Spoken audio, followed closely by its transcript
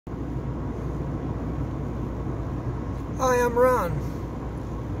Hi, I'm Ron.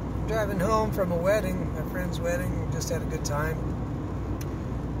 I'm driving home from a wedding, my friend's wedding. We just had a good time.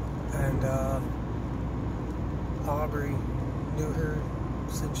 And Aubrey knew her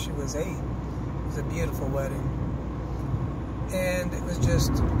since she was 8. It was a beautiful wedding. And it was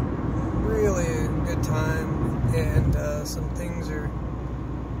just really a good time. And some things are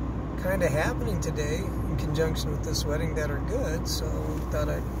kind of happening today in conjunction with this wedding that are good. So I thought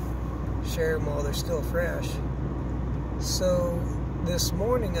I'd share them while they're still fresh. So this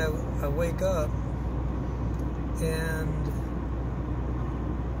morning I wake up and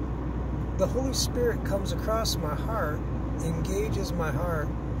the Holy Spirit comes across my heart, engages my heart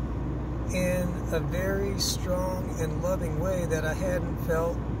in a very strong and loving way that I hadn't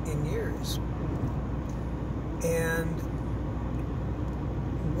felt in years. And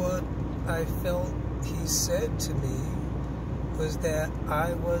what I felt he said to me was that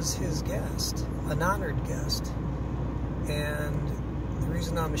I was his guest, an honored guest. And the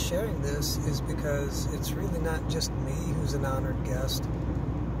reason I'm sharing this is because it's really not just me who's an honored guest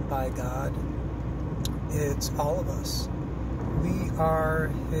by God. It's all of us. We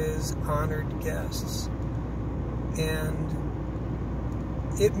are his honored guests. And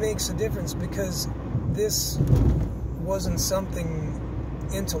it makes a difference because this wasn't something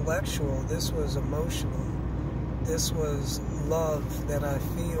intellectual. This was emotional. This was love that I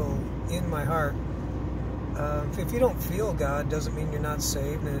feel in my heart. If you don't feel God, doesn't mean you're not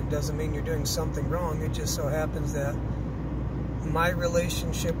saved, and it doesn't mean you're doing something wrong. It just so happens that my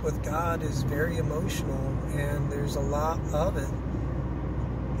relationship with God is very emotional, and there's a lot of it.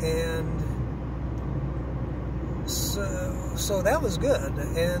 And so that was good.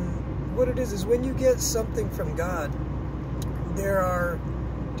 And what it is when you get something from God, there are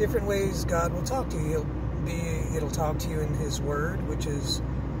different ways God will talk to you. It'll talk to you in his word, which is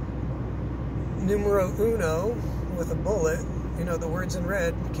numero uno with a bullet. You know, the words in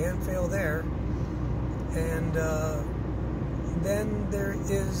red, can't fail there. And then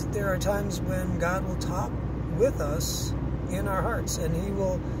there are times when God will talk with us in our hearts, and he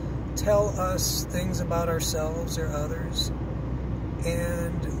will tell us things about ourselves or others,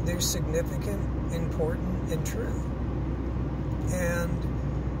 and they're significant, important, and true. And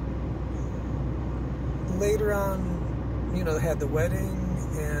later on, you know, they had the wedding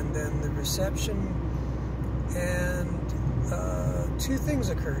and then the reception, and 2 things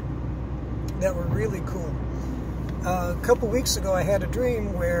occurred that were really cool. A couple weeks ago, I had a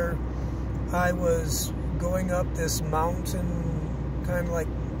dream where I was going up this mountain, kind of like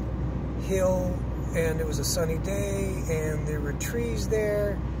hill, and it was a sunny day, and there were trees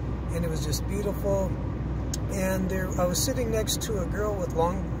there, and it was just beautiful. And I was sitting next to a girl with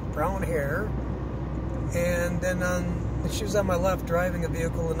long brown hair, and then she was on my left driving a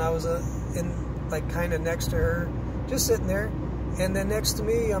vehicle, and I was kind of next to her, just sitting there. And then next to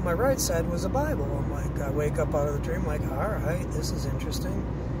me on my right side was a Bible. I'm like, I wake up out of the dream, like, all right, this is interesting.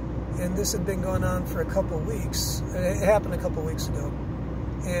 And this had been going on for a couple weeks. It happened a couple weeks ago.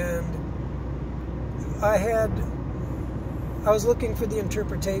 And I was looking for the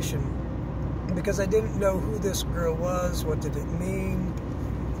interpretation because I didn't know who this girl was, what did it mean.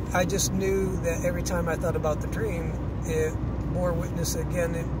 I just knew that every time I thought about the dream, it bore witness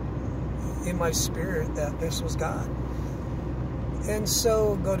again in my spirit that this was God. And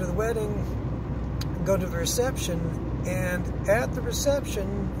so go to the wedding, go to the reception, and at the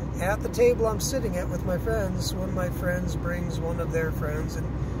reception, at the table I'm sitting at with my friends, one of my friends brings one of their friends, and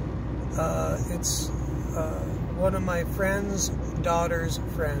it's one of my friend's daughter's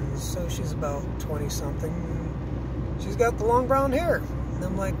friends, so she's about 20-something. She's got the long brown hair. And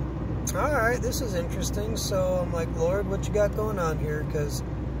I'm like, all right, this is interesting. So I'm like, Lord, what you got going on here? Because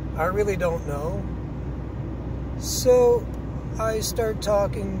I really don't know. So I start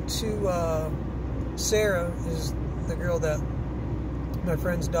talking to Sarah, is the girl that my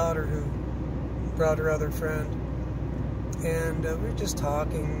friend's daughter who brought her other friend. And we were just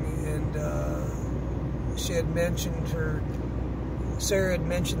talking, and she had mentioned Sarah had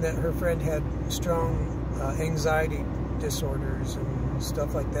mentioned that her friend had strong anxiety disorders and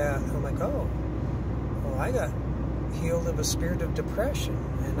stuff like that. And I'm like, oh, well, I got healed of a spirit of depression,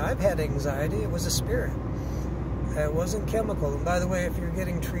 and I've had anxiety. It was a spirit. It wasn't chemical. And by the way, if you're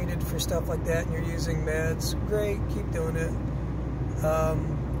getting treated for stuff like that and you're using meds, great, keep doing it.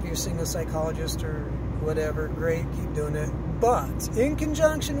 If you're seeing a psychologist or whatever, great, keep doing it. But in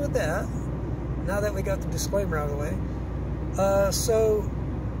conjunction with that, now that we got the disclaimer out of the way, so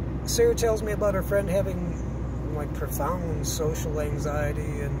Sarah tells me about her friend having like profound social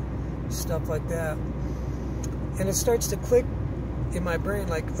anxiety and stuff like that. And it starts to click in my brain,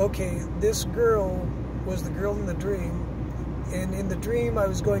 like, okay, this girl was the girl in the dream And in the dream, I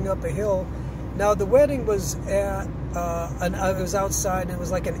was going up a hill. Now, the wedding was I was outside, and it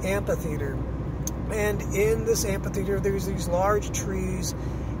was like an amphitheater. And in this amphitheater, there was these large trees,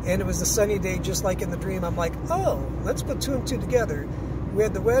 and it was a sunny day, just like in the dream. I'm like, oh, let's put two and two together. We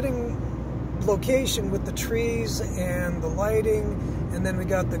had the wedding location with the trees and the lighting, and then we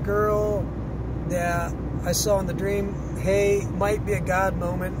got the girl that I saw in the dream. Hey, might be a God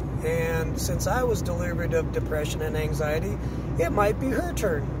moment, and since I was delivered of depression and anxiety, it might be her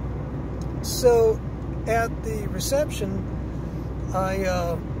turn. So at the reception,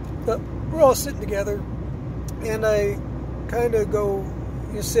 we're all sitting together, and I kind of go,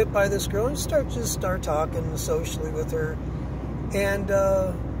 sit by this girl and start talking socially with her, and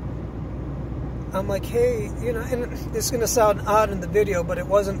I'm like, hey, and it's going to sound odd in the video, but it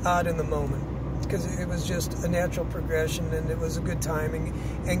wasn't odd in the moment, because it was just a natural progression, and it was a good timing,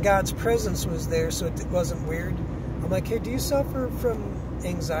 and God's presence was there, so it wasn't weird. I'm like, hey, do you suffer from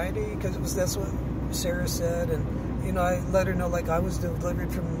anxiety? Because that's what Sarah said, and I let her know, like, I was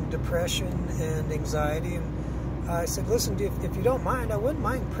delivered from depression and anxiety, and I said, listen, if you don't mind, I wouldn't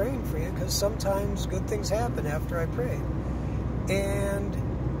mind praying for you, because sometimes good things happen after I pray. And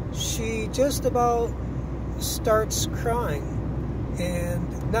she just about starts crying,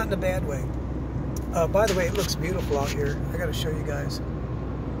 and not in a bad way. By the way, it looks beautiful out here. I got to show you guys.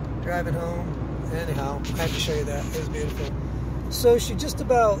 Driving home. Anyhow, I have to show you that. It was beautiful. So she just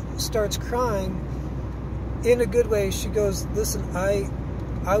about starts crying in a good way. She goes, listen, I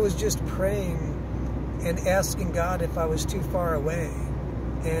was just praying and asking God if I was too far away,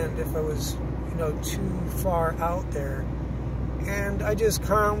 and if I was, too far out there. And I just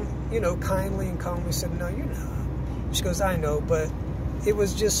kindly and calmly said, no, you're not. She goes, I know, but it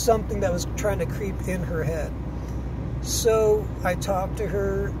was just something that was trying to creep in her head. So I talk to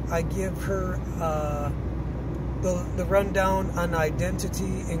her, I give her the rundown on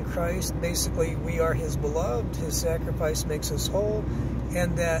identity in Christ. Basically, we are His beloved, His sacrifice makes us whole,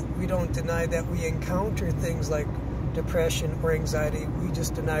 and that we don't deny that we encounter things like depression or anxiety. We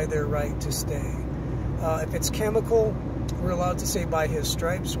just deny their right to stay. If it's chemical, we're allowed to say by His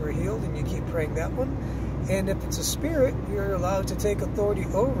stripes we're healed, and you keep praying that one. And if it's a spirit, you're allowed to take authority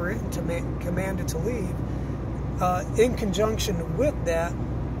over it and to command it to leave. In conjunction with that,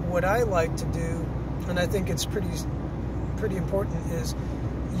 what I like to do, and I think it's pretty important, is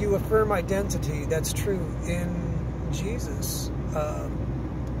you affirm identity that's true in Jesus.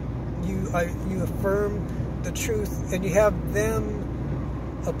 You affirm the truth, and you have them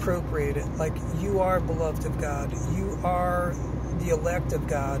appropriate it. Like, you are beloved of God. You are the elect of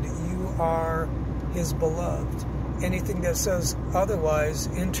God. You are His beloved. Anything that says otherwise,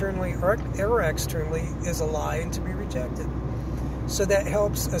 internally or externally, is a lie and to be rejected. So that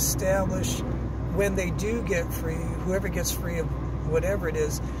helps establish, when they do get free, whoever gets free of whatever it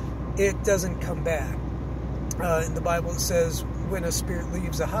is, it doesn't come back. In the Bible it says, when a spirit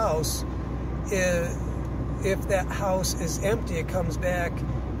leaves a house, if that house is empty, it comes back,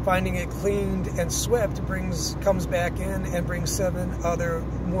 finding it cleaned and swept, comes back in and brings 7 other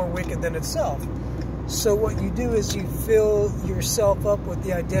more wicked than itself. So what you do is you fill yourself up with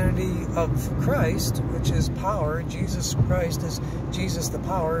the identity of Christ, which is power. Jesus Christ is Jesus, the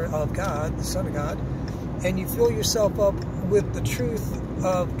power of God, the Son of God. And you fill yourself up with the truth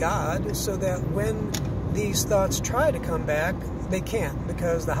of God, so that when these thoughts try to come back, they can't,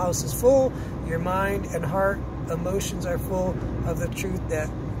 because the house is full. Your mind and heart, emotions are full of the truth that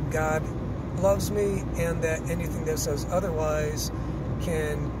God loves me, and that anything that says otherwise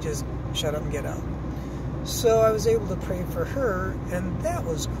can just shut up and get out. So I was able to pray for her, and that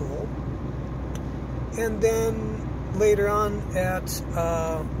was cool. And then later on at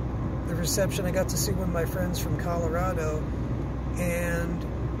the reception, I got to see one of my friends from Colorado, and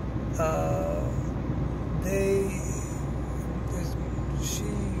she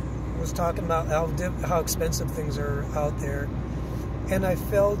was talking about how expensive things are out there, and I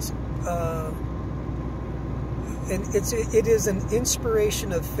felt, and it is an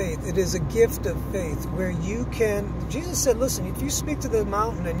inspiration of faith. It is a gift of faith where you can. Jesus said, "Listen, if you speak to the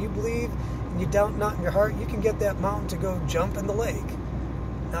mountain and you believe and you doubt not in your heart, you can get that mountain to go jump in the lake."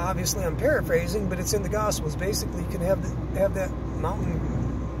 Now, obviously, I'm paraphrasing, but it's in the Gospels. Basically, you can have that mountain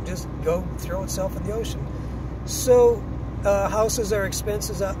just go throw itself in the ocean. So houses are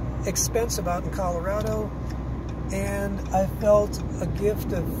expensive out in Colorado, and I felt a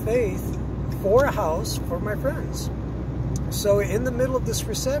gift of faith for a house for my friends. So in the middle of this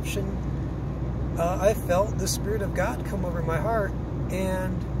reception, I felt the Spirit of God come over my heart,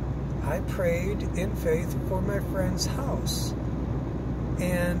 and I prayed in faith for my friend's house.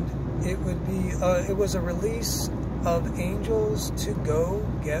 And it was a release of angels to go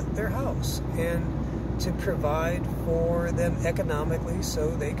get their house and to provide for them economically so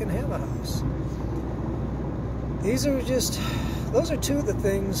they can have a house. Those are two of the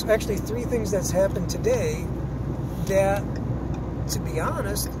things, actually three things that's happened today that, to be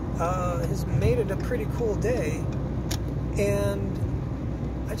honest, has made it a pretty cool day. And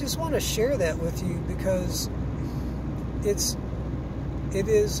I just want to share that with you because it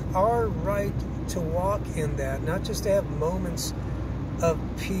is our right to walk in that, not just to have moments of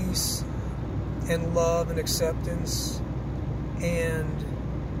peace and love and acceptance and,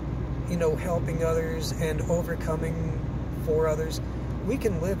 you know, helping others and overcoming for others. We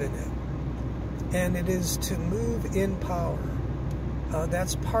can live in it. And it is to move in power.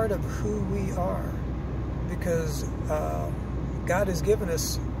 That's part of who we are. Because God has given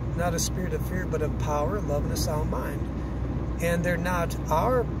us not a spirit of fear, but of power, love, and a sound mind. And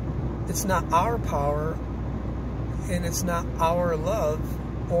it's not our power, and it's not our love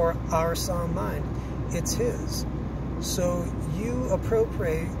or our sound mind. It's His. So you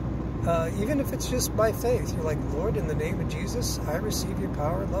appropriate, even if it's just by faith. You're like, Lord, in the name of Jesus, I receive your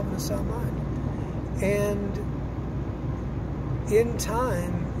power, love, and a sound mind. And in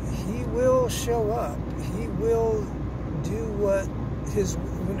time, He will show up. He will do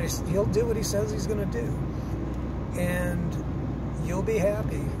He'll do what He says He's going to do. And you'll be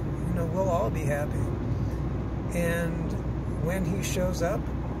happy. You know, we'll all be happy. And when He shows up,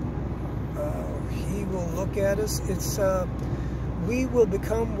 He will look at us. We will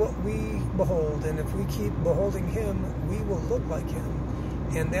become what we behold. And if we keep beholding Him, we will look like Him.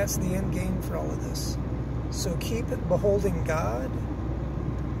 And that's the end game for all of this. So keep beholding God,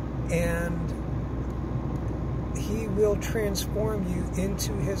 and He will transform you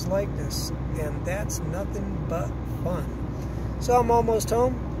into His likeness, and that's nothing but fun. So I'm almost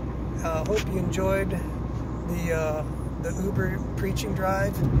home. Hope you enjoyed the Uber preaching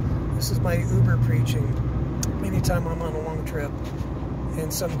drive. This is my Uber preaching. Anytime I'm on a long trip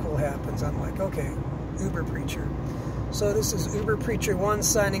and something cool happens, I'm like, okay, Uber preacher. So this is Uber Preacher 1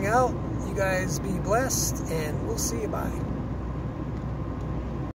 signing out. You guys be blessed, and we'll see you. Bye.